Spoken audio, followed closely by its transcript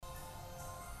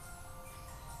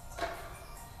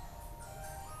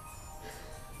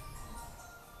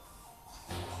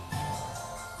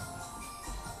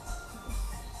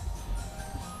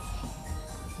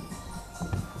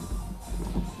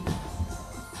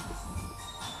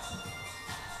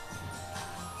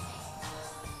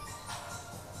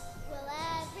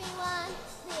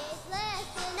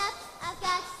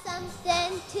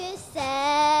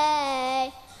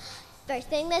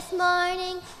thing this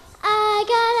morning. I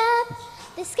got up,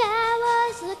 the sky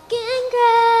was looking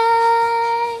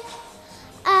gray.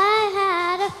 I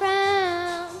had a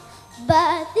frown,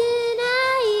 but then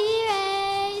I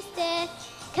erased it.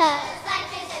 'Cause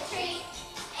life is a treat,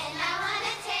 and I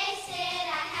wanna taste it.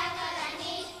 I have what I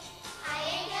need, I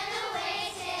ain't gonna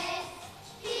waste it.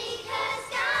 Because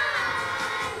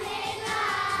God made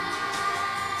life,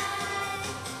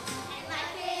 and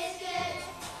life is good.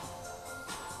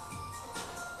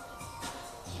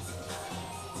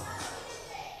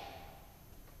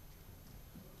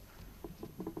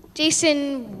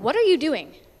 Jason, what are you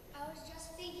doing? I was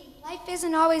just thinking, life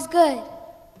isn't always good.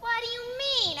 What do you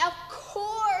mean? Of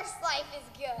course life is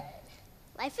good.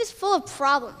 Life is full of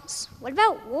problems. What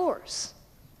about wars?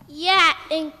 Yeah,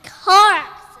 and car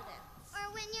accidents. Or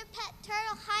when your pet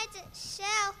turtle hides its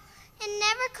shell and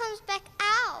never comes back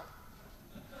out.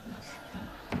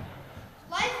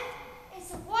 Life is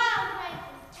a wild ride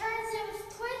with turns and with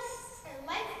twists, and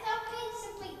life without pain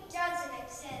simply doesn't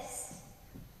exist.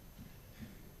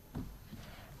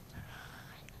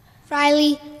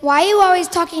 Riley, why are you always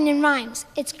talking in rhymes?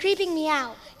 It's creeping me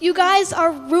out. You guys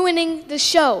are ruining the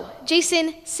show.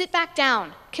 Jason, sit back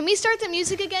down. Can we start the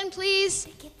music again, please?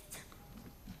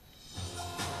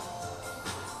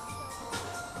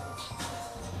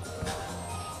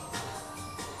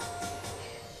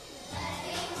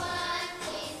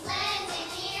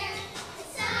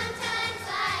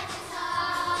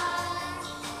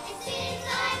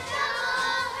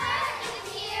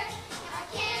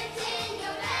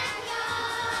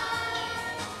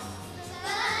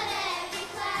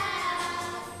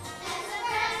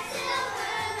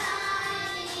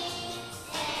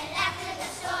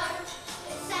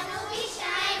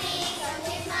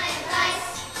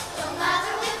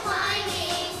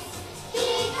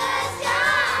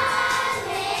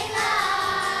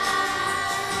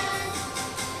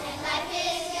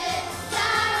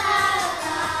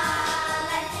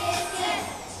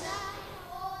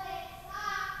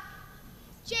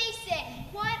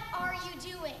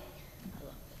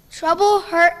 Trouble,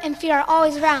 hurt, and fear are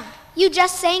always around. You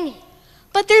just sang it.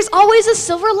 But there's always a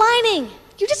silver lining.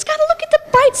 You just gotta look at the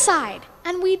bright side.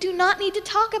 And we do not need to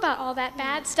talk about all that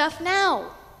bad stuff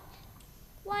now.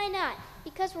 Why not?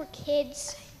 Because we're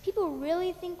kids. People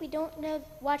really think we don't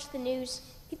watch the news.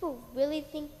 People really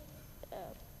think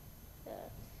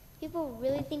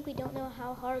we don't know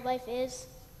how hard life is.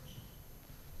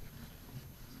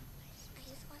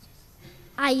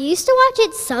 I used to watch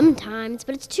it sometimes,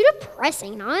 but it's too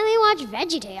depressing. Now I only watch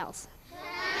VeggieTales.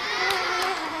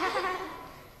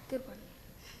 Good one.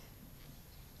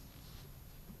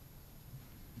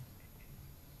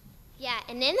 Yeah,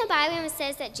 and in the Bible it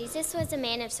says that Jesus was a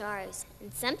man of sorrows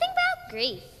and something about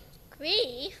grief.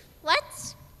 Grief?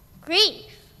 What's grief?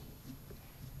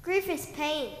 Grief is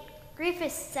pain. Grief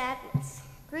is sadness.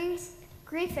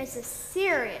 Grief is a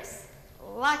serious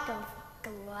lack of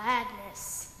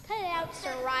gladness. Cut it out,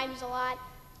 Sir Rhymes a Lot.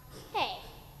 Hey,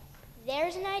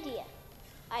 there's an idea.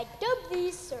 I dub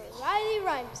thee Sir Riley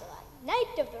Rhymes a Lot,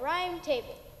 Knight of the Rhyme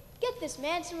Table. Get this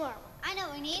man some armor. I know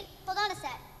what we need. Hold on a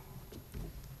sec.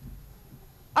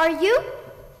 Are you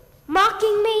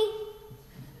mocking me?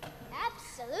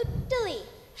 Absolutely.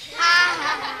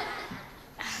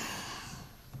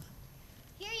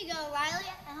 Here you go, Riley,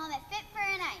 a helmet fit for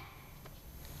a knight.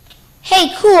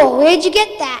 Hey, cool. Where'd you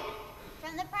get that?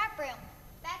 From the prop room,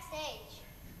 backstage.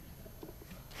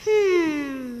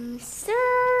 Sir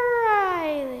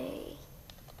Riley.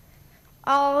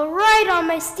 All right, on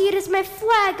my steed is my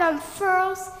flag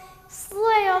unfurls.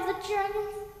 Slay all the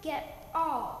dragons, get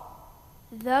all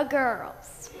the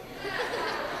girls.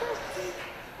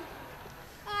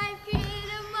 I've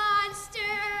created a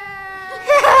monster.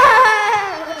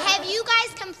 Have you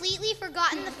guys completely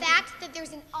forgotten the fact that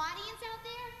there's an audience out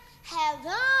there?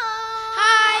 Hello.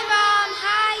 Hi, Mom.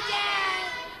 Hi, Dad.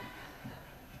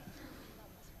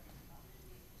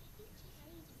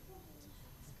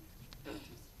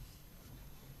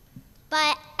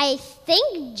 But I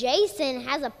think Jason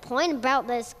has a point about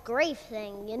this grief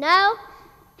thing, you know?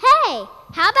 Hey,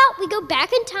 how about we go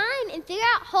back in time and figure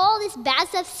out how all this bad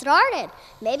stuff started?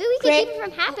 Maybe we can keep it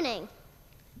from happening.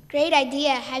 Great idea.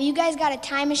 Have you guys got a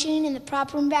time machine in the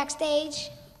prop room backstage?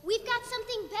 We've got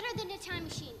something better than a time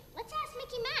machine. Let's ask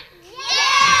Mickey Mac.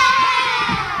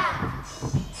 Yeah!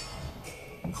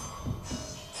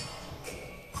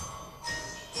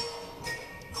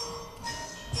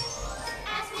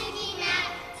 Ask Mickey Mac.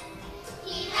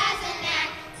 He has a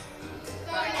knack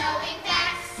for knowing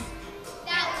facts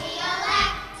that we all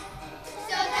lack.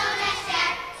 So don't ask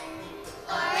Jack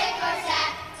or Rick or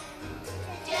Zach.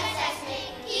 Just ask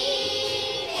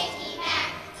Mickey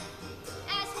Mac.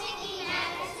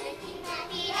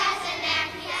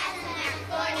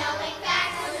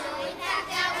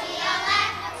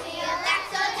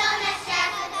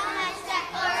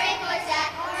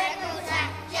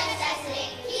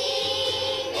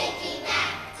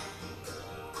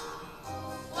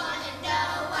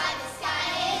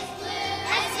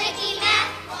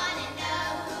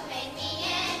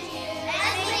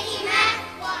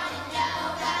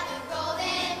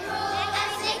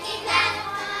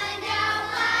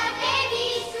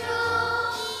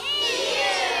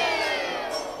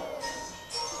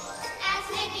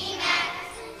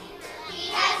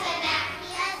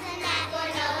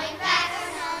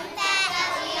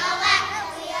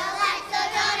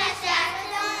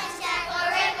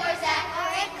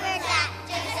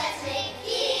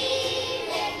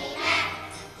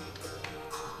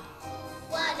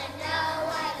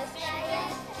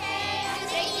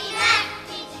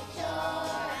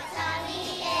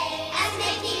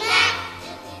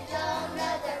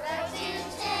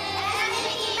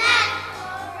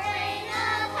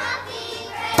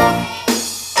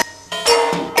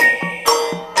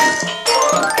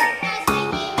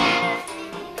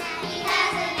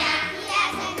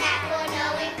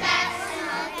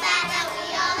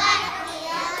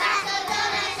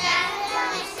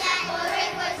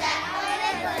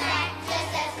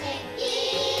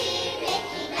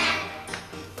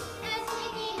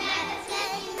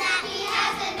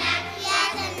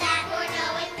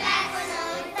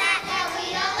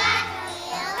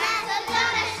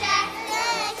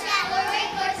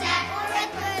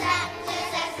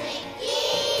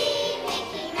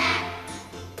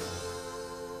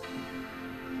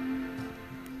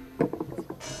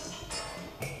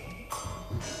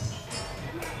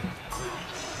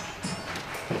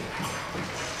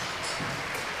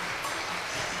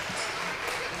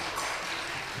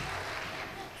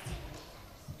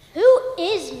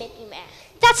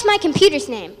 That's my computer's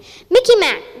name. Mickey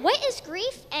Mac, what is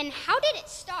grief and how did it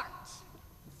start?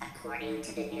 According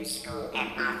to the New School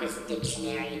and Office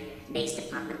Dictionary, based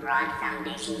upon the broad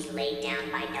foundations laid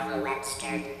down by Noah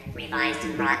Webster, revised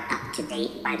and brought up to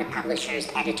date by the publisher's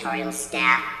editorial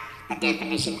staff, the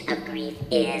definition of grief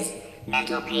is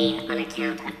mental pain on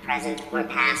account of present or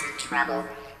past trouble,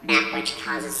 that which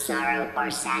causes sorrow or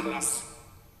sadness.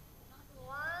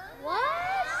 What?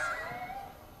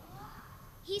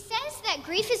 He says that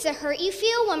grief is the hurt you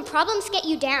feel when problems get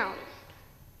you down.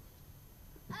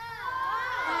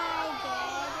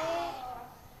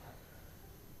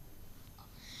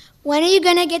 When are you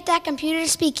going to get that computer to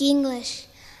speak English?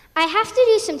 I have to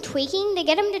do some tweaking to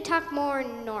get him to talk more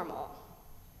normal.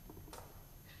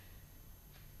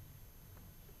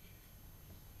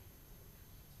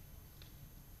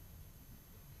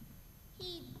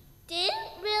 He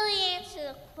didn't really answer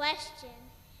the question.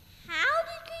 How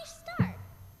did grief start?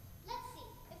 Let's see.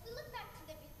 If we look back to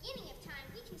the beginning of time,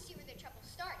 we can see where the trouble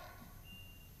started.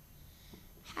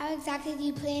 How exactly do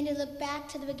you plan to look back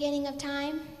to the beginning of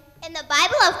time? In the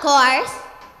Bible, of course.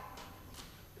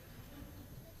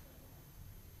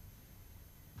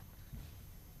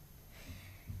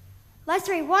 Let's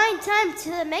rewind time to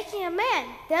the making of man.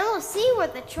 Then we'll see where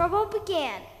the trouble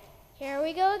began. Here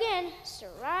we go again. Sir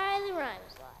Riley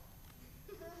Rhymes a lot.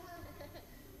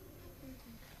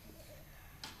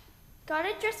 God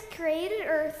had just created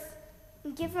earth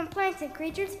and given plants and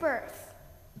creatures birth.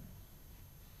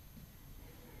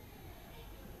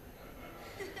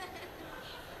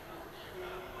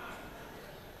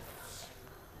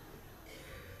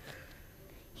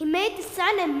 He made the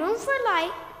sun and moon for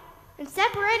light and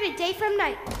separated day from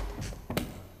night.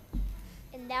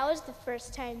 And that was the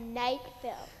first time night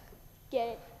fell. Get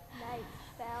it? Night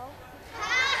fell.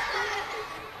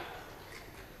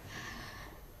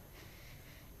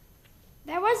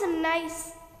 That wasn't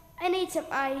nice. I need some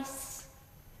ice.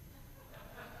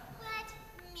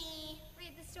 Let me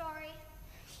read the story.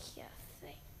 Yeah,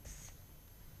 thanks.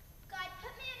 God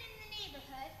put man in the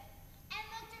neighborhood and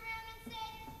looked around and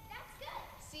said, "That's good."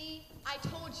 See, I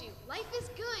told you, life is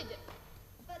good.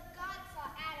 But God saw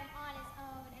Adam on his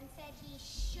own and said he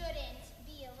shouldn't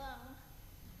be alone.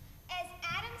 As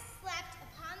Adam slept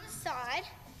upon the sod,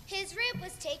 his rib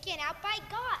was taken out by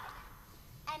God.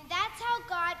 And that's how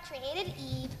God created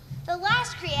Eve, the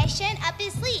last creation up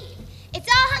his sleeve. It's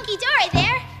all hunky-dory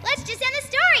there. Let's just end the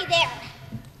story there.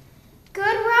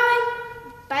 Good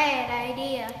rhyme, bad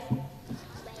idea.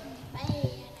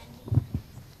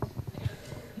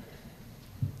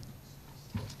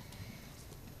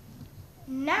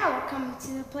 Now we're coming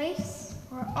to the place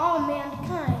where all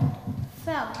mankind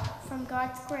fell from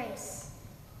God's grace.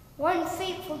 One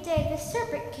fateful day the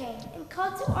serpent came and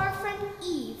called to our friend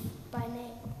Eve by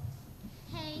name.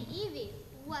 Hey, Evie,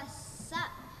 what's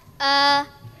up?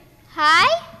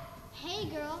 Hi? Hey,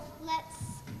 girl,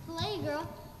 let's play, girl.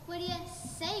 What do you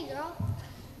say, girl?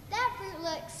 That fruit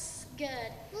looks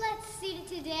good. Let's eat it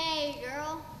today,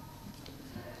 girl.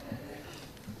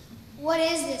 What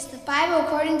is this, the Bible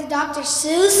according to Dr.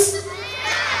 Seuss?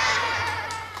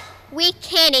 We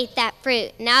can't eat that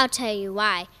fruit, and I'll tell you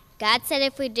why. God said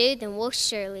if we do, then we'll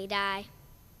surely die.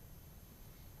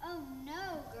 Oh,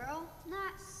 no, girl.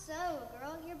 Not so,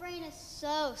 girl. Your brain is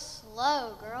so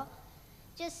slow, girl.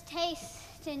 Just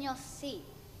taste and you'll see.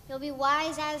 You'll be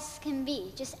wise as can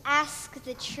be. Just ask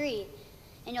the tree,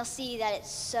 and you'll see that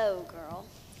it's so, girl.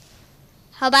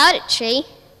 How about it, tree?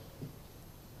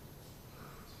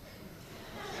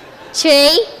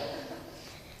 Tree?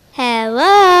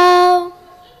 Hello?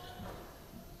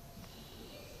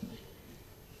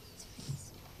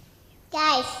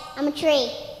 Guys, I'm a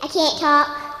tree. I can't talk.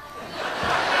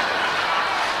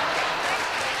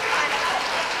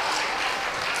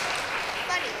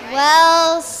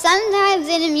 Well, sometimes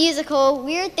in a musical,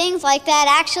 weird things like that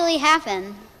actually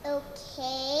happen.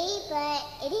 Okay, but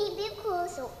it ain't biblical,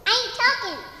 so I ain't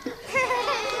talking.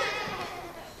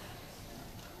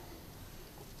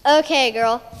 Okay,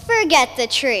 girl, forget the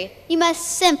tree. You must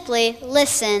simply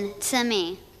listen to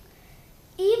me.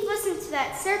 Eve listened to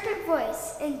that serpent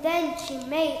voice, and then she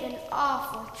made an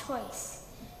awful choice.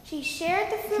 She shared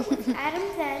the fruit with Adam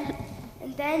then,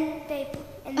 and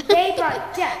they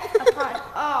brought death upon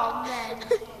all men.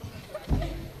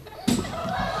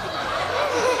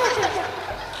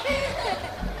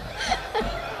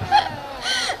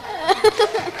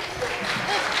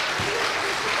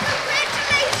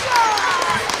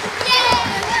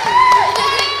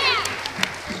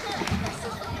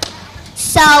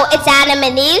 So it's Adam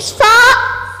and Eve's fault?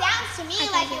 Sounds to me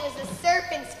like it was the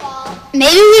serpent's fault.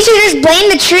 Maybe we should just blame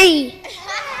the tree.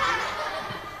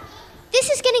 This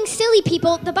is getting silly crazy,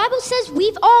 people. The Bible says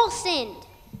we've all sinned.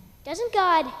 Doesn't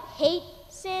God hate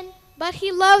sin? But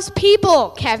he loves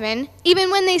people, Kevin,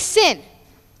 even when they sin.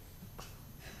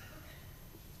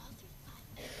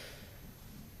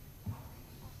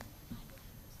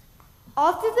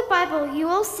 All through the Bible, you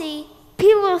will see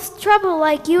people with trouble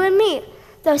like you and me.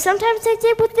 Though sometimes they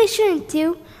did what they shouldn't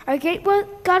do, our great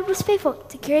God was faithful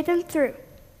to carry them through.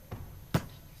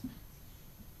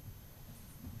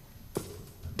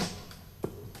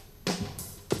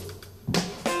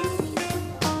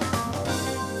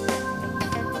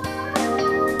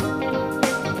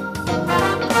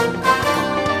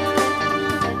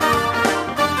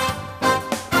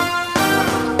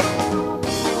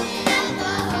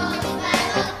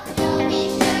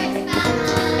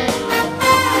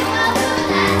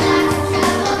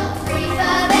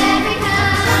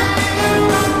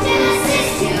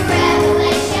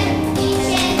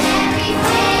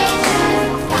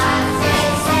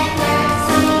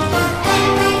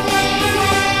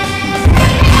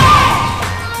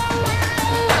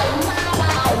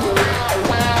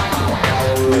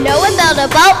 A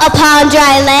boat upon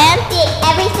dry land, Did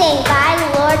everything by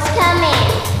the Lord's command.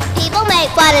 people make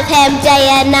fun of him day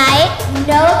and night.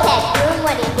 Noah kept doing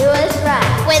what he knew was right.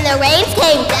 When the rains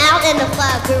came down and the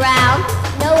flood grew round,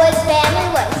 Noah's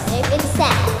family was safe and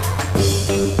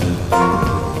sound.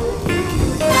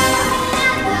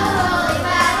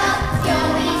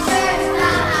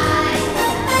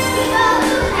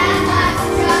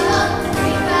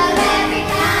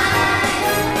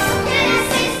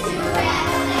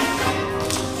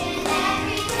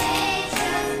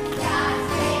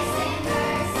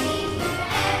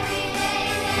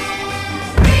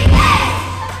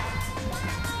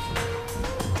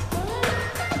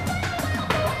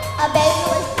 A baby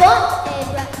was born to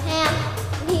Abraham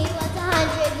when he was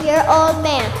 100-year-old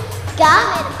man. God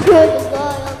made him prove his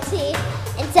loyalty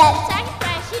and said,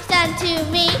 sacrifice you've done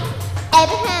to me,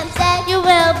 Abraham said, you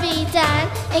will be done.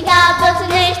 And God built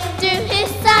a nation through his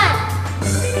son.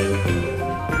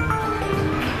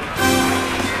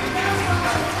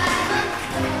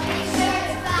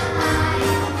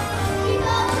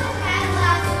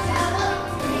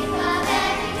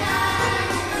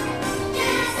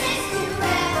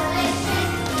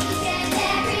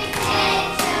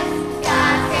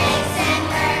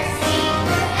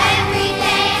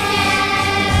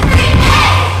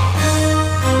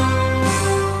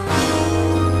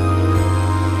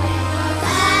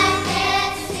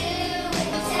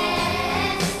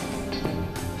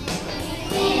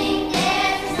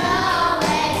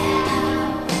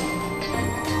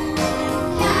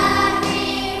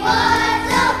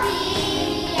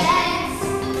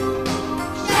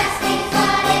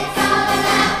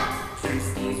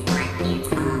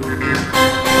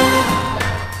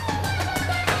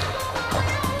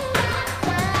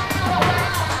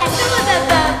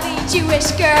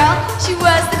 Jewish girl, she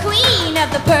was the queen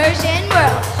of the Persian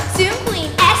world. Soon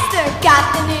Queen Esther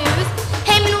got the news.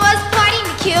 Haman was plotting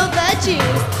to kill the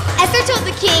Jews. Esther told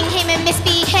the king Haman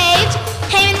misbehaved.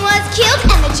 Haman was killed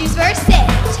and the Jews were saved.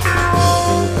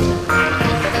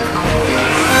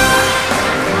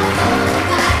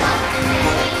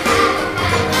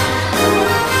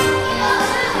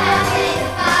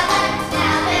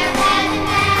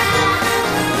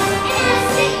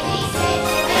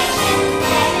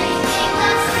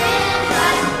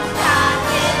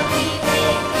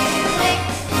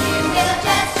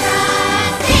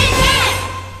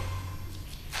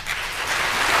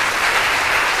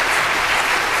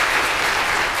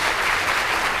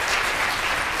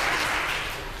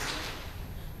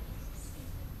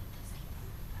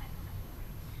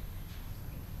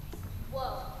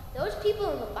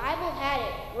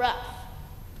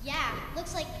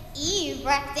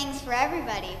 wreck things for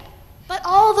everybody. But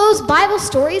all those Bible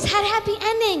stories had happy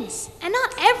endings, and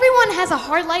not everyone has a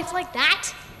hard life like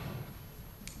that.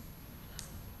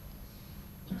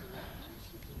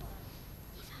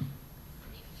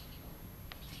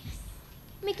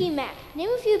 Mickey Mac, name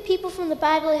a few people from the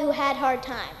Bible who had hard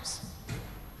times.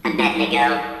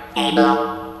 Abednego,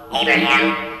 Abel,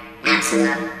 Abraham,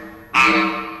 Absalom,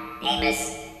 Adam,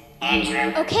 Amos,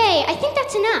 Andrew, Okay, I think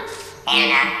that's enough.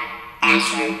 Anna,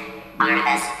 Asher,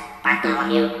 Barnabas,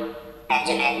 Bartholomew,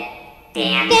 Benjamin,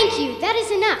 Dan, Thank you, that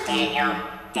is enough. Daniel,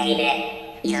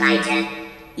 David, Elijah,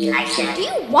 Elisha, Do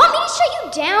you want me to shut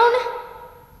you down?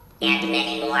 and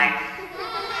many more.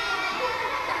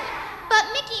 But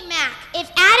Mickey Mac, if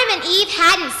Adam and Eve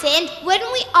hadn't sinned,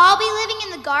 wouldn't we all be living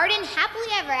in the garden happily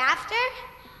ever after?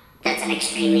 That's an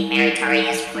extremely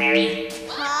meritorious query.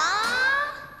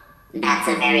 Huh? That's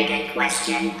a very good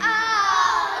question. Oh.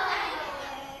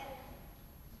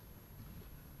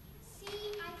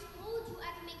 See, I told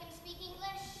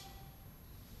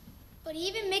But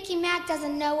even Mickey Mac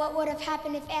doesn't know what would have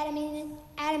happened if Adam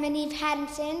and Eve hadn't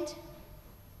sinned.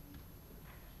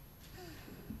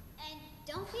 And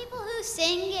don't people who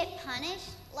sin get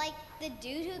punished? Like the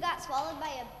dude who got swallowed by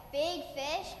a big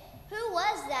fish? Who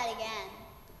was that again?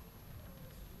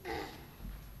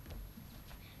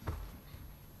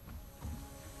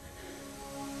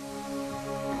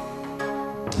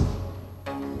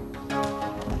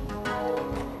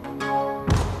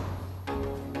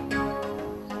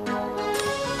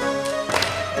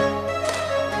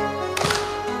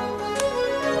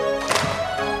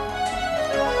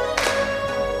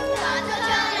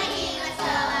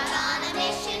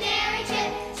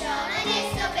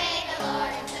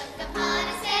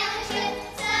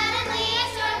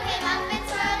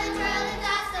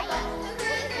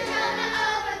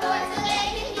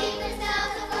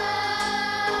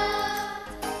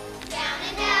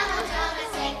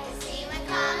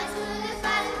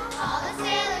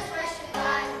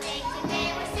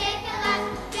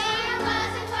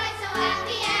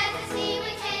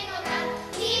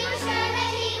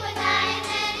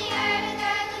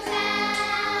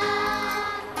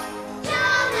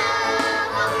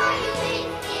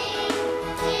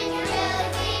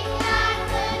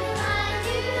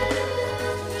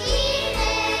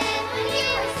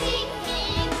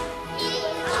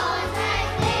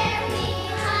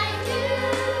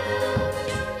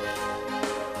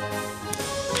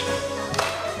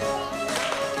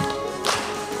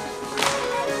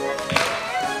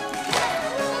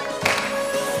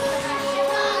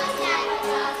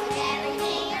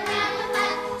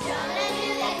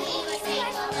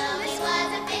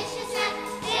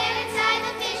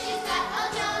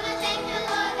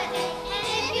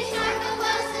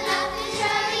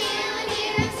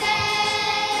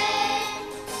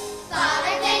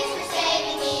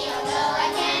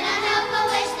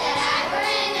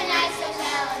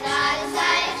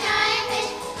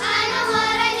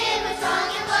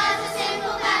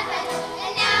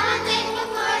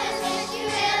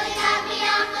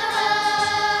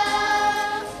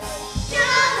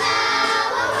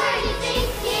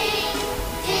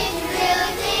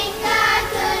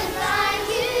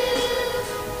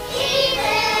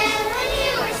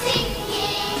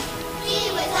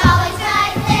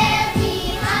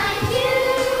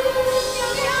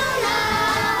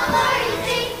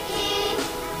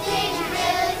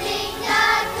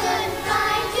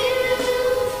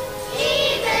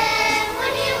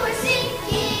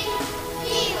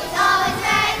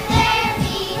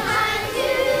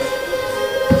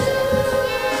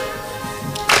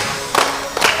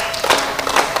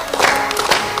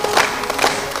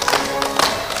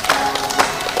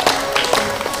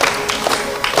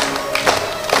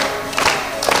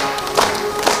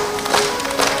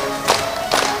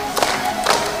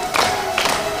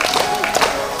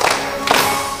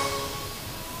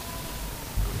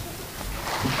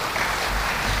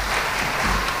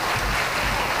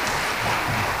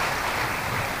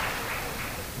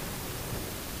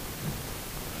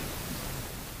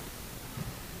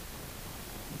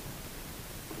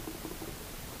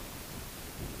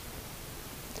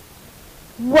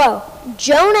 Whoa,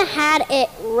 Jonah had it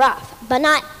rough, but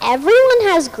not everyone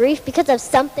has grief because of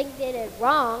something they did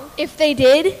wrong. If they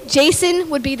did, Jason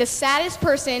would be the saddest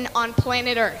person on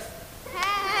planet Earth.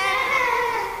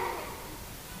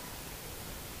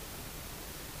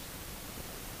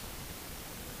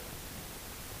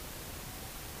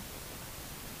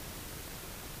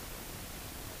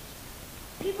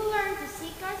 People learn to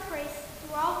seek God's grace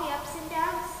through all the ups and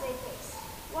downs they face.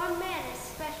 One man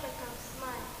especially comes to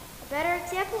mind. A better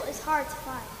example is hard to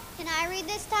find. Can I read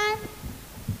this time?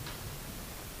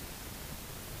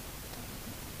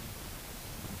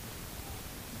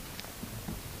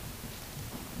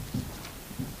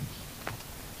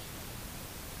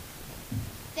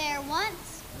 There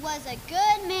once was a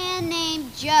good man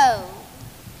named Job.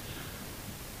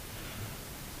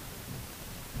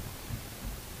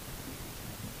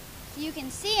 You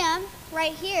can see him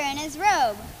right here in his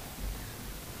robe.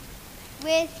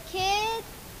 With kids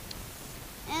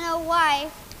and a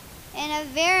wife and a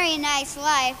very nice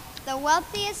life, the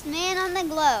wealthiest man on the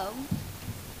globe.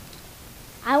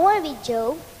 I want to be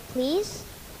Job, please.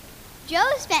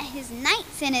 Job spent his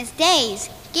nights and his days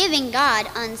giving God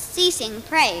unceasing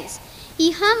praise.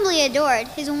 He humbly adored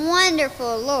his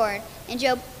wonderful Lord, and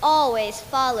Job always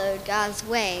followed God's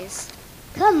ways.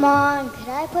 Come on, could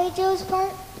I play Job's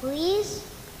part, please?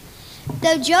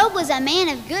 Though Job was a man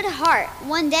of good heart,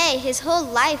 one day his whole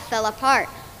life fell apart.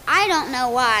 I don't know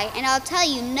why, and I'll tell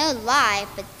you no lie,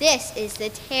 but this is the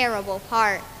terrible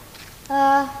part.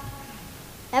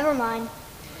 Never mind.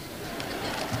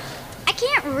 I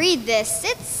can't read this.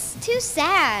 It's too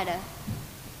sad.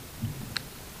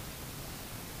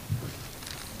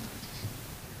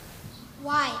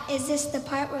 Why? Is this the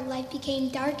part where life became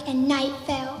dark and night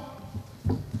fell?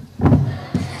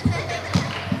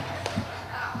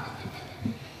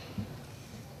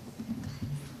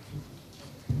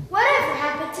 Whatever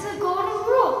happened to the golden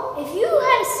rule? If you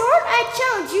had a sword, I'd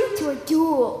challenge you to a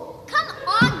duel. Come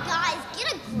on, guys,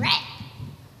 get a grip.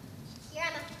 Here,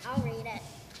 Emma, I'll read it.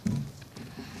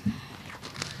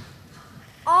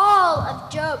 All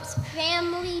of Job's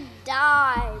family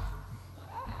died.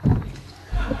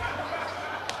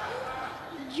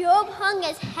 Job hung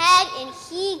his head and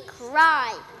he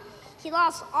cried. He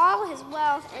lost all his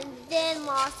wealth and then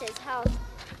lost his health.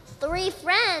 3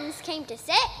 friends came to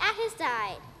sit at his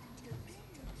side.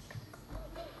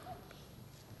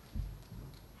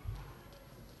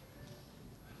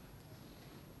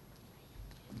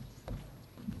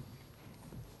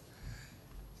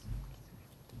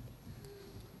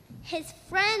 His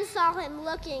friends saw him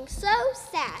looking so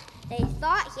sad. They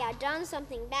thought he had done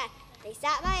something bad. They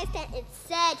sat by his tent and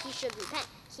said he should repent.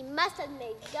 He must have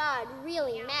made God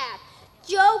really mad.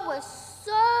 Job was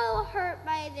so hurt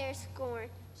by their scorn,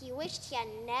 he wished he had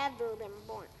never been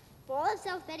born. Full of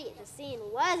self-pity, the scene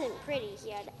wasn't pretty. He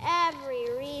had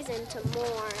every reason to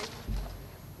mourn.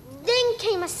 Then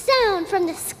came a sound from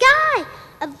the sky,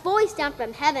 a voice down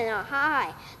from heaven on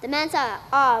high. The men saw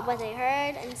awe of what they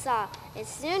heard and saw, and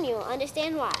soon you will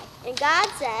understand why. And God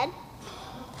said,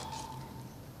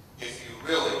 "If you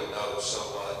really know so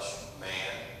much,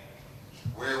 man,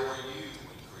 where were you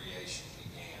when creation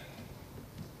began?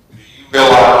 Do you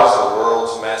realize the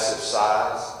world's massive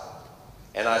size?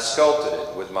 And I sculpted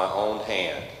it with my own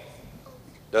hand.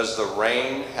 Does the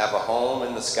rain have a home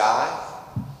in the sky?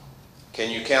 Can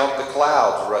you count the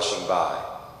clouds rushing by?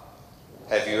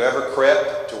 Have you ever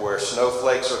crept to where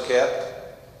snowflakes are kept?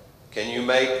 Can you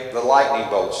make the lightning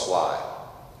bolts fly?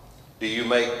 Do you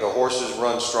make the horses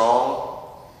run strong?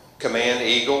 Command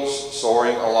eagles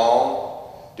soaring along?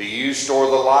 Do you store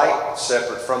the light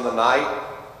separate from the night?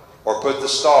 Or put the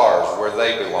stars where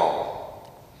they belong?"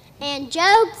 And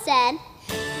Job said,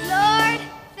 "Lord,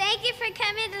 thank you for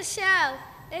coming to the show.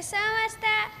 There's so much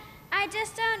that I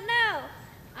just don't know.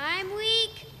 I'm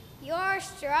weak, you're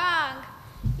strong.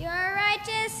 You're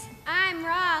righteous, I'm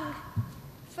wrong.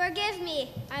 Forgive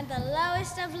me, I'm the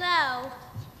lowest of low."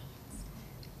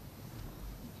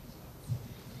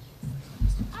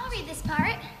 I'll read this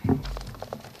part.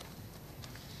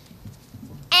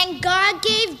 And God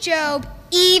gave Job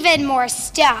even more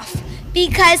stuff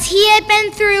because he had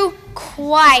been through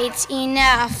quite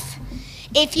enough.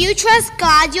 If you trust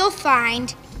God, you'll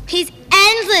find he's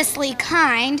endlessly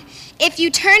kind if you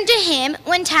turn to him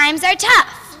when times are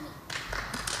tough.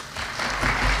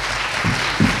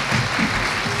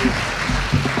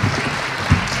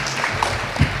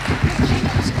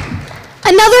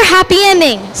 Another happy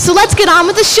ending. So let's get on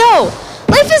with the show.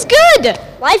 Life is good.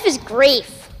 Life is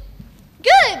grief.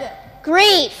 Good.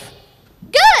 Grief.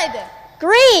 Good.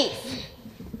 Grief.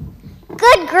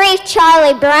 Good grief,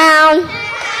 Charlie Brown.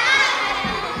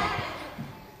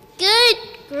 Good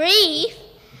grief?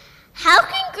 How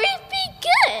can grief be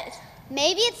good?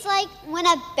 Maybe it's like when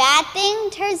a bad thing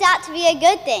turns out to be a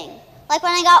good thing. Like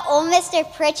when I got old Mr.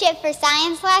 Pritchett for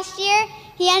science last year,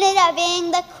 he ended up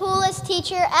being the coolest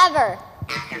teacher ever.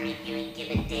 After reviewing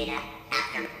given data,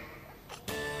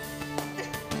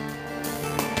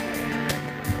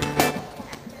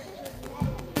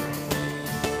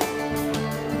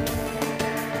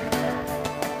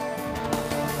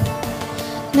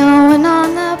 No one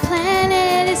on the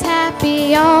planet is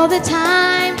happy all the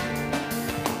time.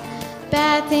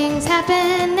 Bad things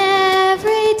happen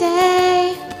every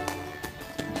day.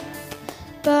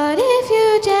 But if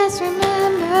you just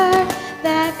remember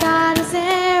that God is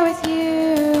there with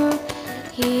you,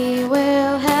 He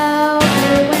will help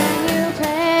you when you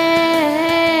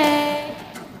pray.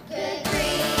 Good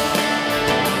grief.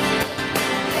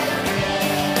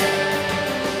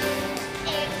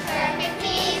 It's perfect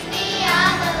peace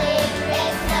beyond belief.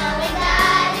 It's knowing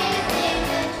God is in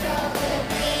control. Good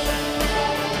grief.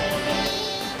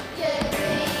 Good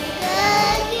grief.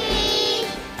 Good grief.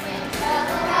 When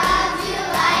trouble robs you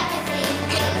like a thief,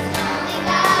 it's knowing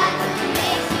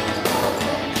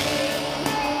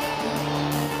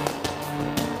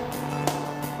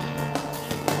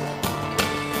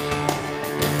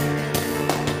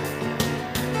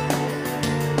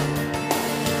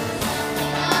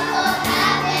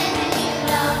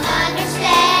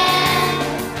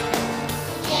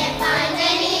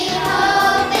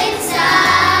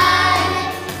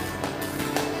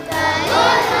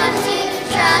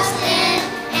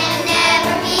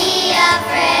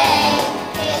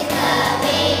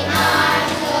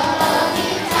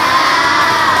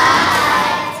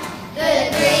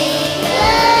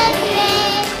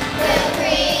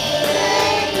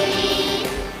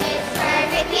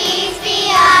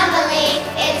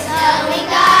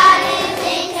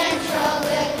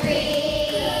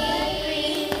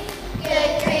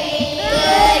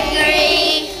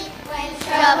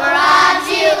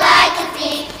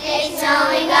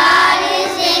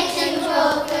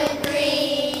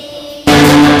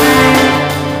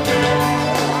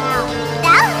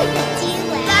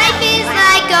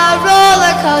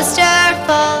coaster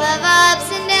full of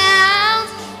ups and downs.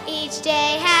 Each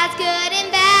day has good and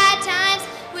bad times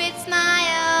with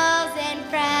smiles and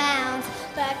frowns.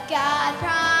 But God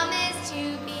promised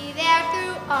to be there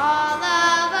through all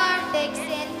of our thick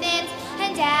and thins.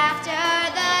 And after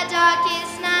the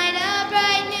darkest night, a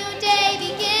bright new day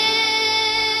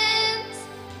begins.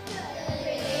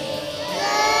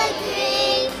 Good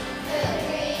green, good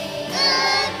green,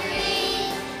 good green.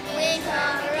 When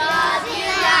conquerors you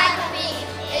like me,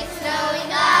 it's knowing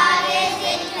God is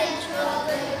in control.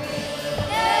 Good green,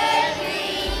 good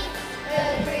green,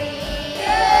 good green,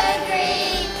 good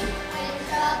green. When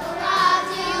trouble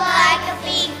robs you like a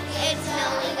thief, it's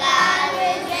knowing God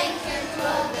is in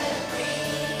control. Good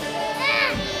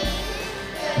green,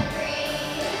 good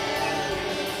green,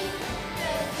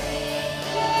 good green,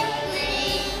 good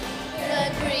green,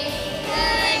 good green,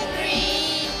 good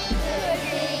green, good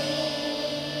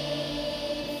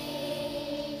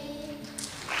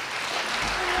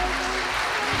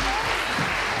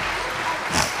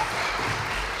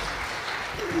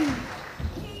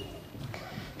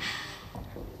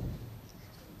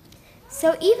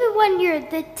So even when you're in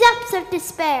the depths of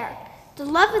despair, the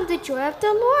love and the joy of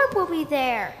the Lord will be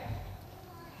there.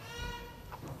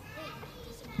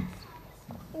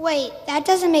 Wait, that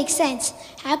doesn't make sense.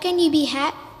 How can you be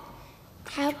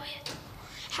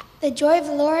the joy of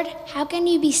the Lord? How can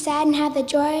you be sad and have the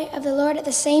joy of the Lord at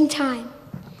the same time?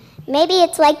 Maybe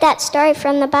it's like that story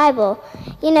from the Bible.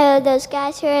 You know, those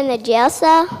guys who are in the jail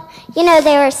cell? You know,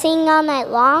 they were singing all night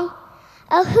long?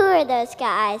 Oh, who are those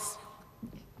guys?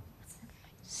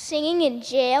 Singing in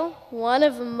jail? One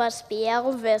of them must be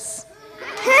Elvis.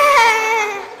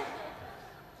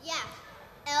 Yeah,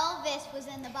 Elvis was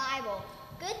in the Bible.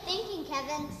 Good thinking,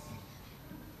 Kevin.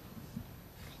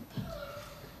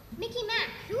 Mickey Mac,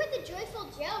 who are the joyful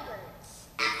jailbirds?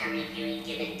 After reviewing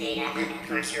given data on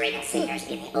incarcerated singers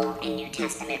in the Old and New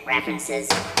Testament references,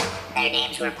 their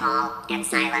names were Paul and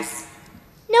Silas.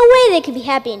 No way they could be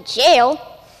happy in jail.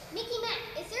 Mickey Mac,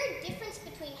 is there a difference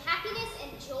between happiness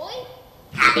and joy?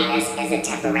 Happiness is a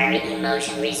temporary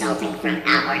emotion resulting from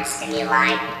outward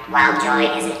stimuli, while joy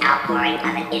is an outpouring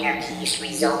of an inner peace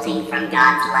resulting from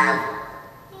God's love.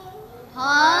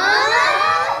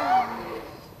 Huh?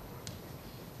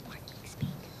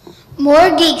 More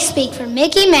geek speak from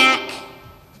Mickey Mac.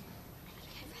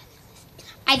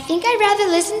 I think I'd rather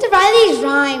listen to Riley's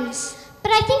rhymes.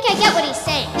 But I think I get what he's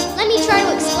saying. Let me try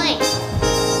to explain.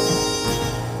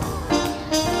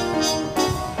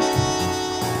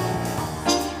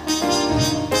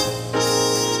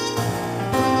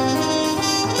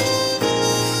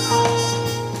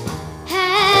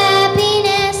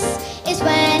 Happiness is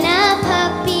when a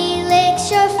puppy licks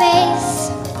your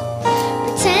face,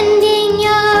 pretending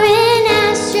you're an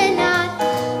astronaut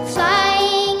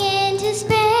flying into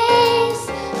space.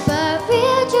 But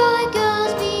real joy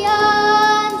goes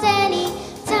beyond any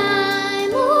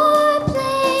time or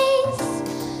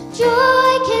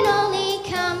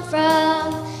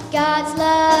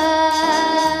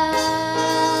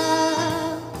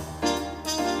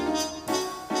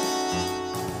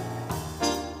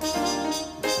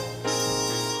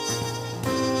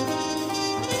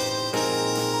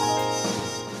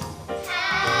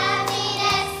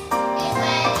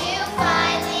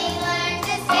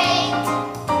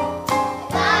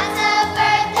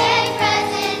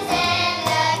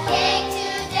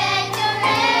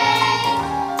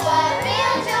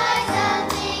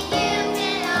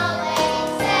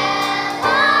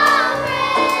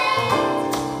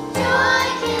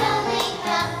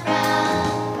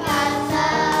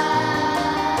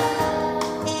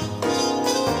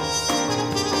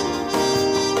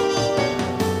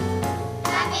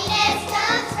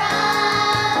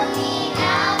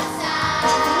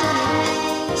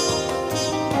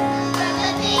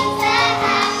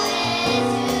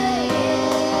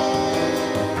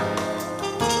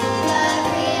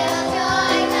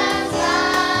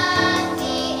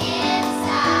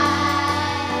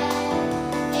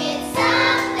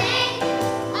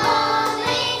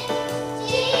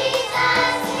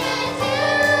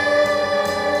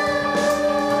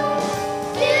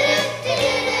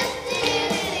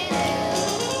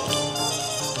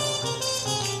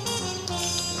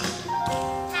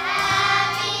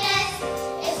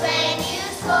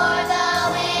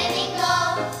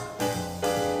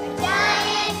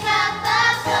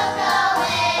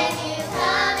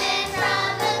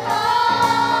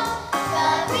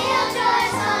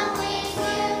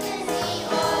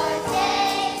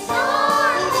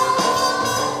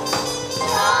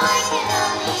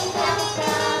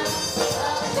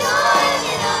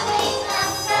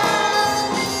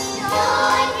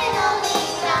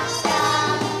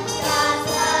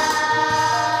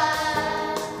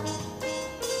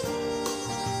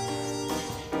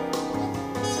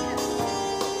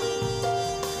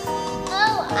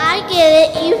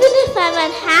get it. Even if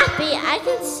I'm unhappy, I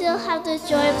can still have the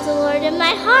joy of the Lord in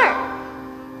my heart.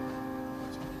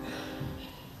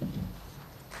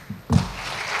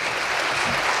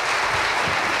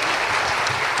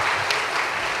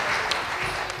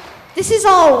 This is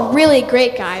all really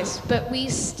great, guys, but we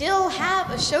still have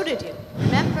a show to do.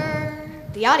 Remember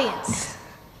the audience.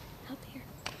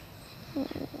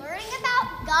 Learning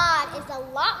about God is a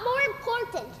lot more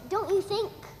important, don't you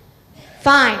think?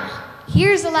 Fine.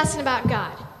 Here's a lesson about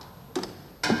God.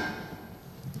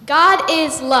 God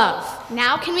is love.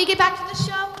 Now can we get back to the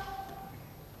show?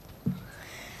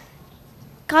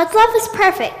 God's love is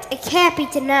perfect. It can't be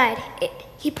denied.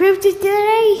 He proved it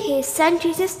today. His son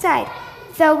Jesus died.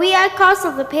 Though we had caused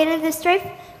of the pain and the strife,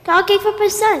 God gave up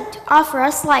his son to offer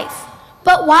us life.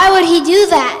 But why would he do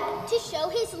that? To show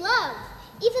his love.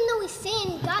 Even though we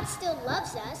sin, God still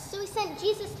loves us, so he sent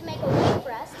Jesus to make a way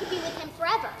for us to be with him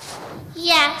forever.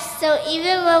 Yeah, so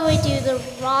even when we do the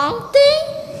wrong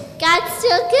thing, God's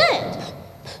still good.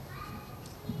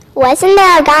 Wasn't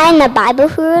there a guy in the Bible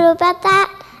who wrote about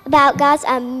that? About God's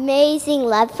amazing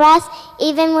love for us,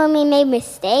 even when we made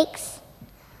mistakes?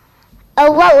 Oh,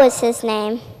 what was his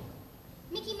name?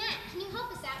 Mickey Matt, can you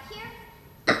help us out here?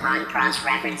 Upon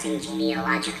cross-referencing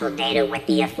genealogical data with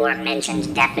the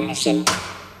aforementioned definition,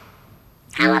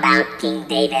 how about King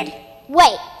David?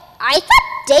 Wait, I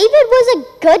thought David was a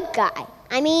good guy.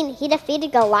 I mean, he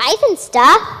defeated Goliath and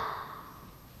stuff.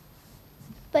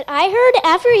 But I heard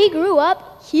after he grew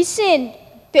up, he sinned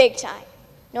big time.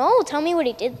 No one will tell me what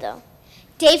he did, though.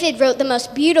 David wrote the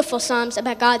most beautiful psalms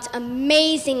about God's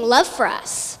amazing love for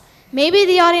us. Maybe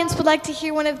the audience would like to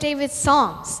hear one of David's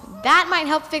songs. That might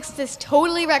help fix this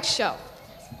totally wrecked show.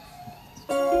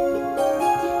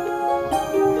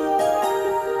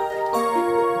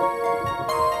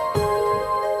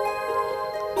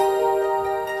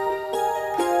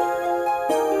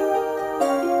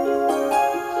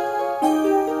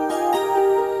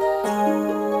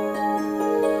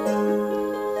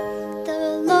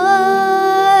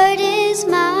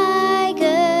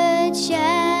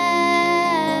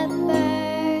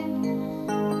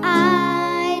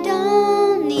 I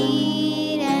don't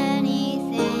need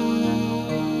anything.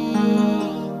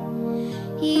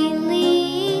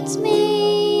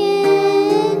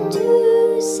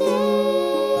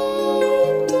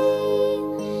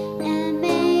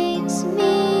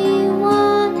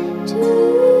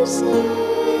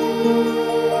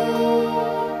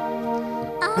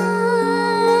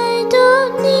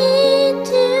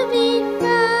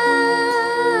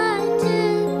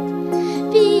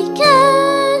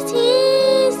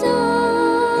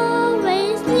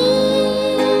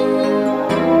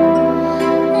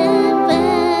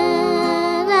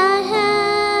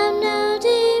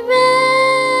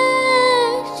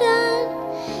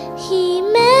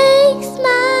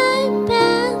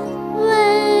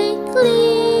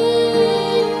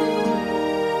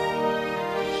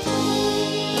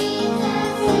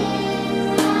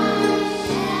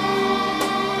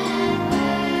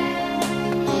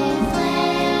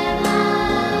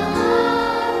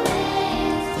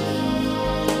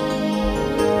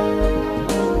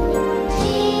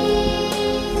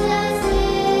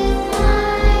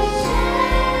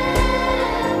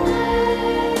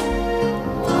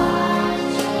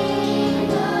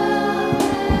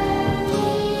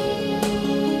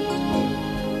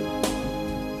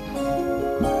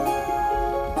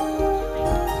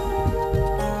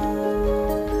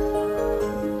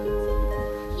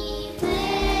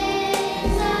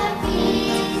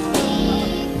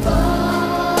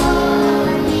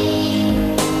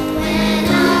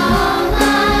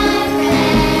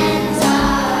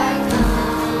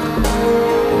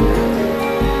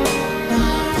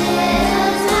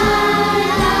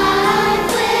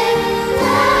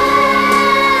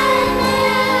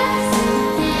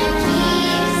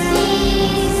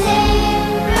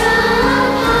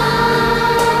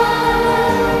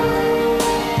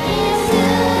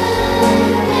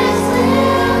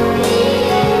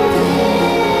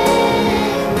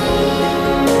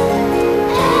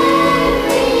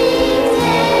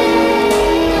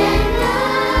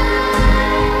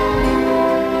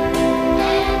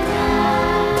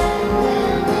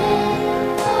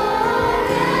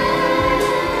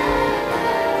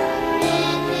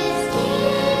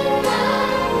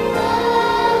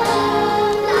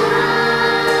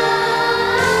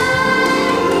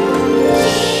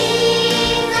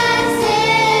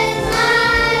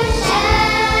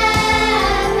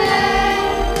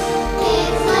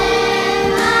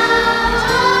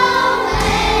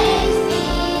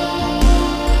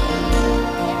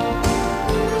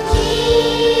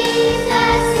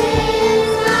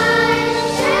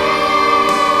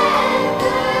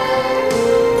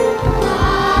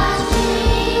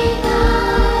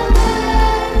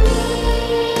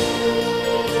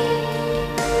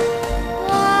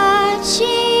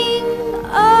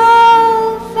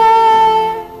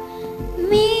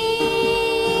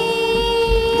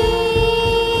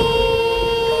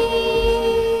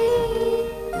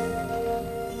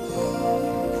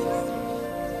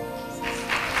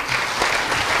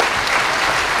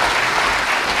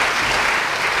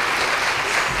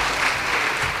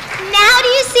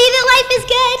 life is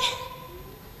good?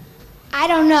 I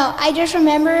don't know. I just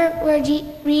remember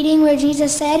reading where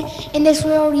Jesus said, in this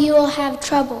world you will have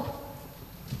trouble.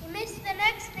 You missed the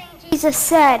next thing Jesus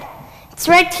said. It's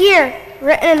right here,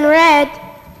 written in red.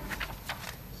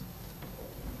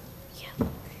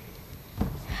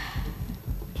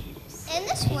 In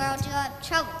this world you'll have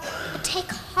trouble, but take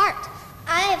heart.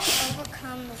 I have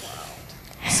overcome the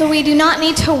world. So we do not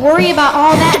need to worry about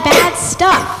all that bad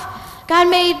stuff. God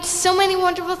made so many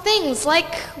wonderful things,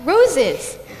 like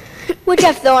roses. Which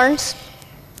have thorns.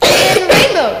 And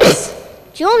rainbows.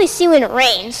 You only see when it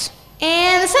rains.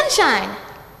 And the sunshine.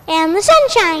 And the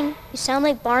sunshine. You sound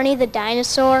like Barney the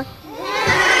dinosaur.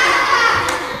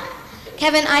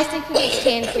 Kevin, I think we could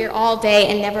stand here all day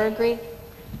and never agree.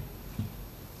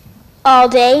 All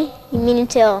day? You mean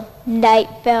until night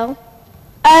fell?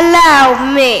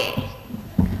 Allow me.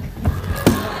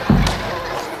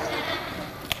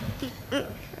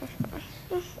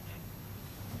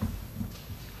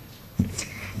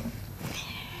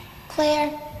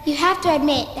 Claire, you have to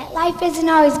admit that life isn't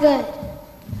always good.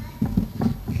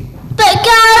 But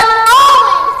God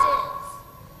always is.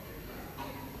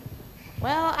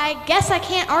 Well, I guess I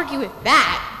can't argue with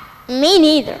that. Me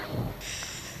neither.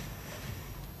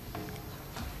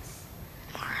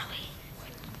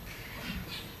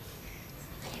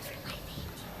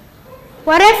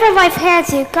 Whatever life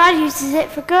hands you, God uses it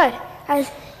for good.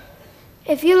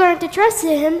 If you learn to trust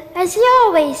in Him, as He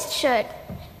always should.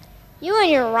 You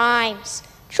and your rhymes.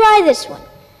 Try this one.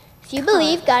 If you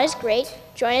believe God is great,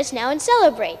 join us now and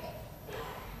celebrate.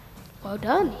 Well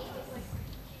done.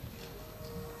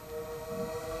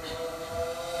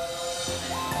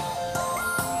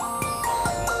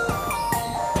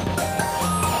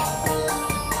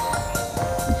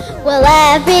 Well,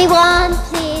 everyone,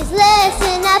 please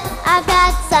listen up. I've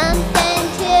got something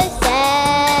to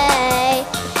say.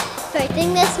 First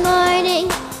thing this morning,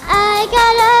 I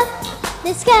got up.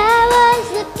 The sky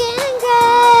was looking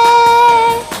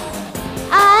gray.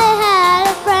 I had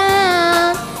a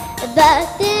frown, but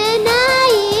then I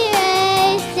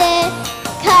erased it.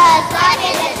 'Cause Life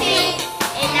is a treat,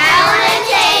 and I wanna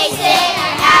taste it. I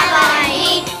have all I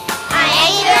need. I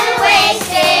ain't gonna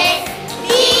waste it.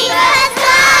 Because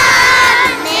God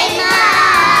made mine,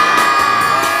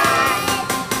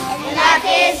 and life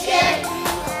is good.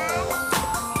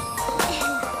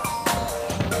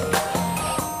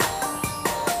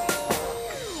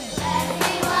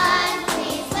 Everyone,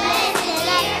 please listen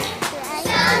here.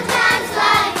 Sometimes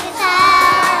life is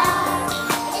hard.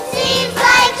 It seems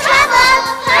like trouble,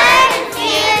 hurt, and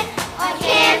fear are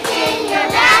camped in your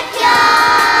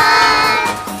backyard.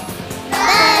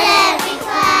 But every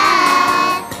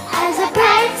cloud has a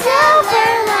bright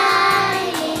silver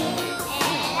lining.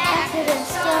 And after the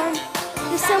storm,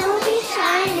 the sun will be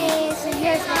shining. So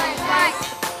here's my advice: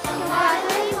 don't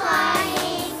bother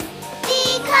whining.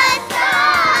 because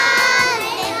God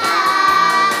is mine.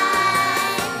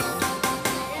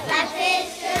 Life is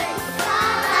good, la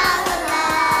la la la.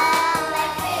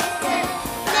 Life is good,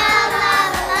 la la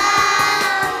la la.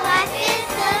 Life is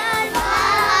good, la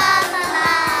la la la.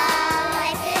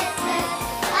 Life is good,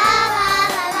 la la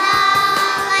la la.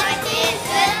 Life is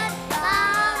good, la.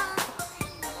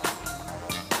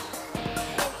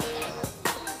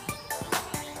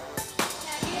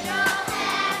 You don't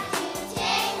have to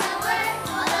take my word,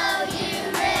 although you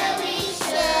really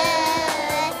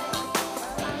should.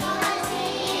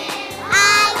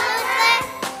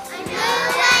 I know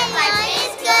that life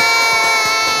is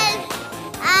good.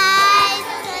 Eyes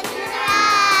open your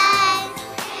eyes,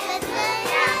 let's learn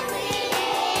our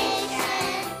creation.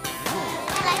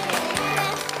 Life is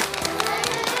good, learn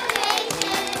your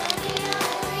creation. When you're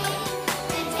free,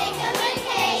 then take a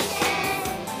vacation.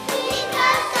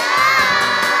 Because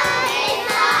God is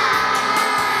mine.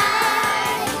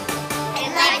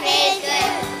 And life is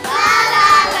good, la la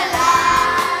la la.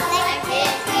 Life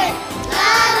is good,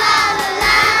 la la la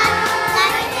la.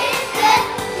 Life is good,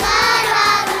 la la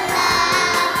la la.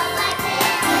 Life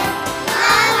is good, la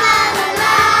la la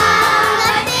la.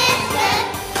 Life is good,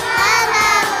 la la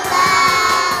la la.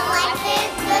 Life is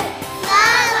good, la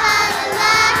la la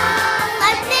la.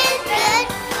 Life is good,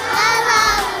 la la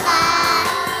la la.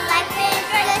 Life is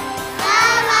good, la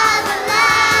la la la.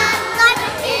 Life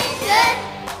is good.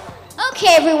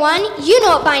 Okay, everyone, you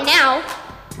know it by now.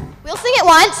 We'll sing it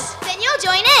once. Then you'll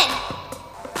join in.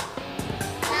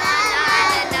 La la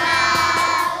la la,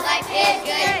 life is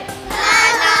good. La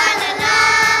la la la,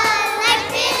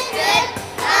 life is good.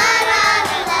 La la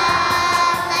la la,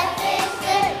 life is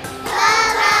good. La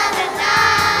la la la,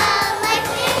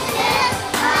 life is good.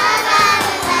 La la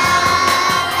la la,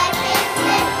 life is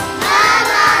good. La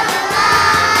la la la,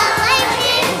 life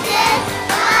is good.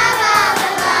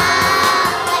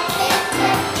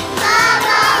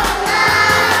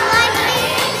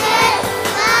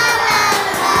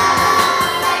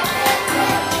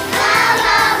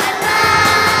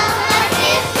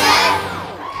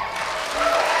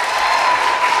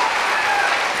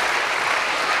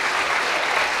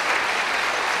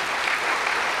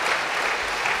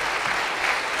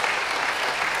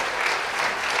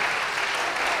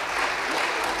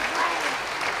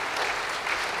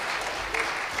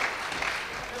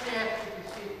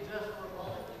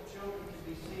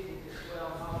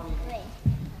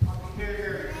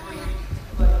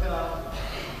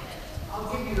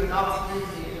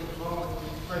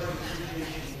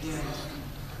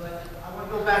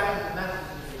 goes back to the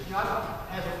messages. You know,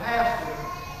 as a pastor,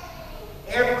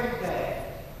 every day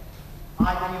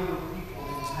I deal with people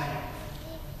in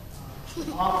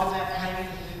pain. Often that pain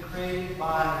has been created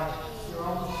by their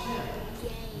own sin.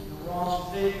 The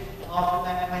wrong sin. Often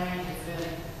that pain has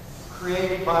been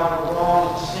created by the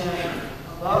wrong and sin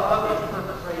of others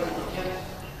perpetrated against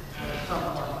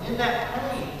someone. In that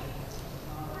pain,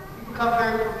 you become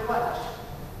very perplexed.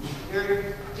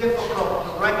 Very difficult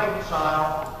to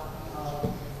reconcile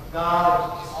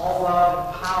God, all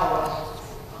love and power,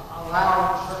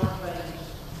 allowing certain things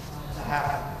to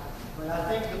happen. But I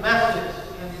think the message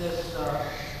in this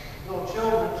little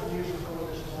children's musical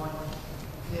this morning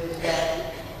is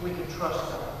that we can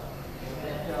trust God.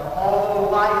 And although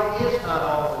life is not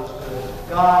always good,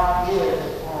 God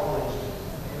is always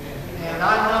good. And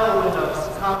I know in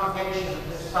a congregation of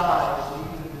this size,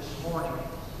 even this morning,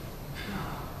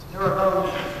 there are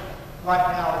those right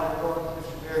now that are going through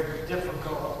some very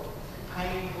difficult,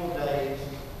 painful days.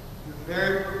 You're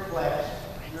very perplexed.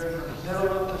 You're in the middle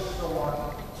of the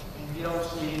storm, and you don't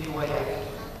see any way out.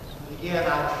 But again,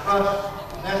 I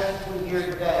trust the message we hear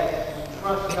today, as we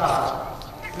trust God,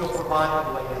 He'll provide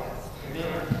the way out.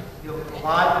 Amen. He'll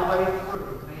provide the way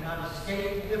through. We may not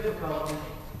escape the difficulty,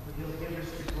 but He'll give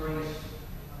us the grace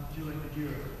to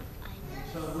endure. And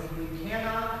so when we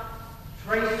cannot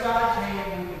trace God's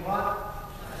hand, we can what?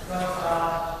 Trust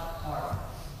God's heart.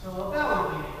 So that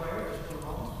would be a prayer just for a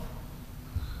moment.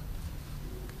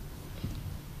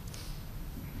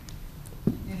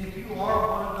 And if you are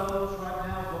one of those right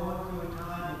now going through a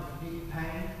time of deep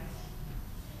pain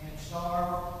and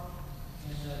sorrow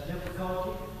and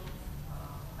difficulty,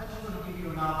 I just want to give you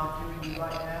an opportunity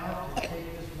right now to take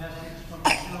this message from the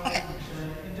children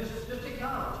and just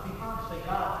acknowledge, be honest, say,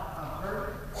 God, I'm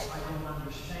hurt, I don't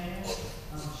understand,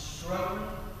 I'm struggling,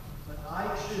 but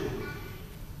I choose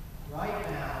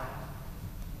right now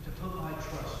to put my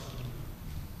trust in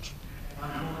you.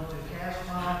 And I'm going to cast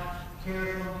my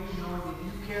cares on you, knowing that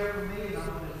you care for me, and I'm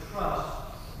going to trust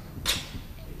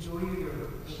that you'll either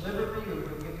deliver me or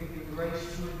you'll give me the grace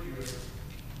to endure,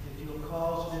 that you'll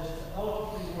cause this to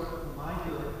ultimately work for my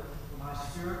good, for my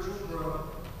spiritual growth,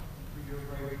 and for your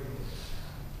greater good.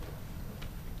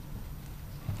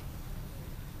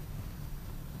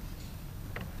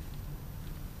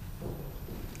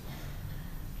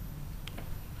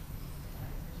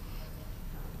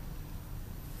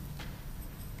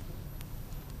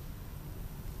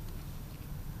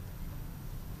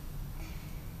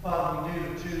 Father, we do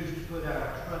choose to put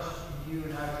our trust in you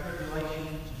in our tribulations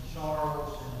and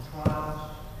sorrows and trials.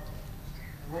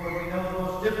 And Lord, we know the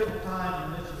most difficult time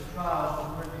in the midst of the trials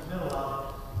when we're in the middle of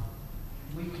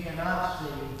it. We cannot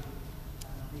see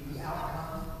the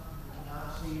outcome. We cannot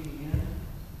see the end.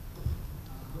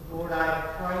 But Lord,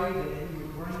 I pray that you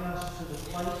would bring us to the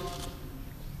place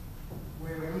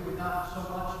where we would not so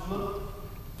much look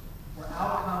for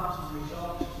outcomes and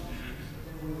results, but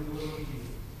that we would look to you.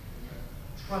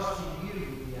 Trusting you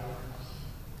with the outcome.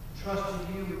 Trusting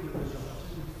you with the results.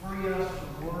 It would free us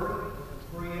from worry,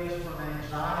 free us from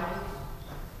anxiety,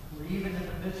 where even in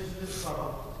the midst of the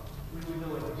trouble, we would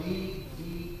know a deep,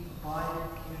 deep, abiding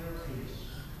inner peace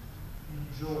and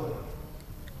joy,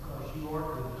 because you are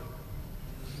good,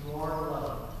 and you are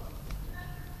loving.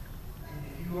 And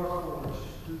if you are for us,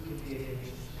 who can be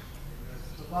against us?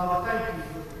 So Father, thank you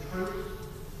for the truth,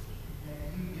 and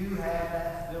you do have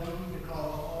that ability to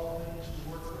cause all things to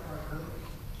work for our good.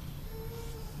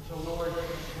 So Lord,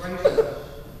 grace us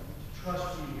to trust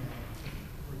you,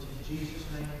 which in Jesus'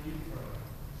 name we do pray.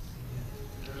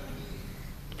 Amen.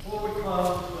 Before we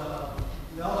close,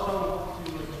 we also want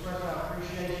to express our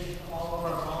appreciation to all of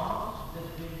our moms, this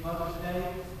being Mother's Day.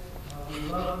 We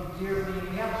love you dearly, and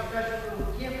we have a special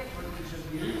little gift for each of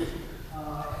you.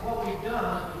 What we've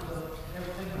done with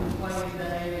everything we played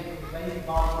today, with the baby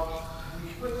bottle, we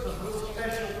put some little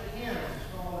special pins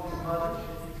for all of your mothers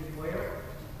that you can wear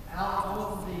out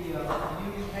on the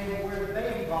communion table where the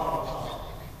baby bottles are.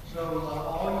 So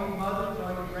all you mothers,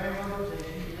 all your grandmothers, as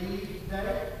you leave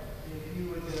today, if you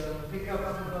would pick up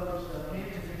one of those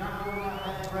pins, if you're not going out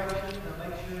that direction,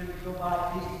 make sure you go by a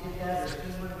piece to get that, or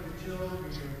send one of your children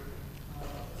or your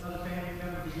another family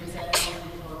member to get that for you,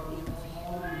 so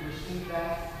all of you receive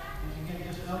that. And again,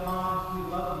 just know, moms, we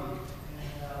love you.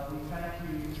 And we thank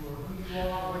you for who you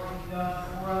are, what you've done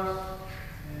for us.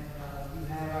 And you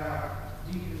have our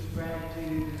deepest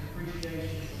gratitude and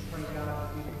appreciation. Pray God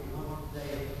for you for a wonderful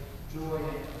day of joy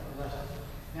and blessing.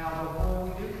 Now, before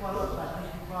we do close, I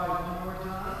think you probably one more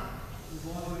time, we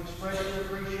want to express your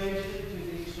appreciation to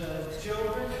these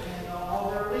children and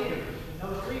all their leaders. And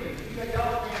those leaders, you got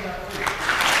y'all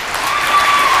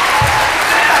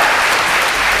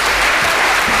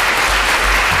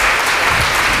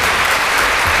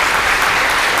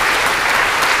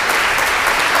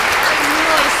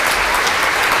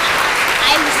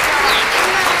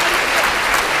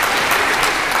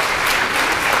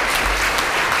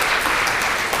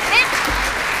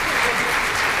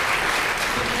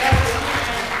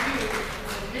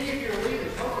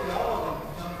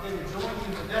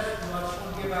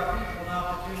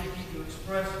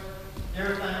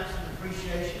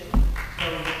appreciation. So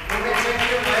we're going to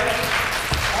take your legs.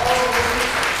 All of you.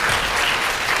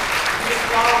 Just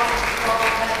follow that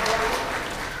way.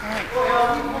 Go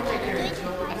ahead, you can take care of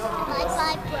yourself.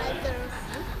 Bye-bye, brother.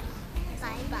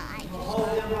 Bye-bye. We'll hold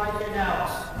them right there now.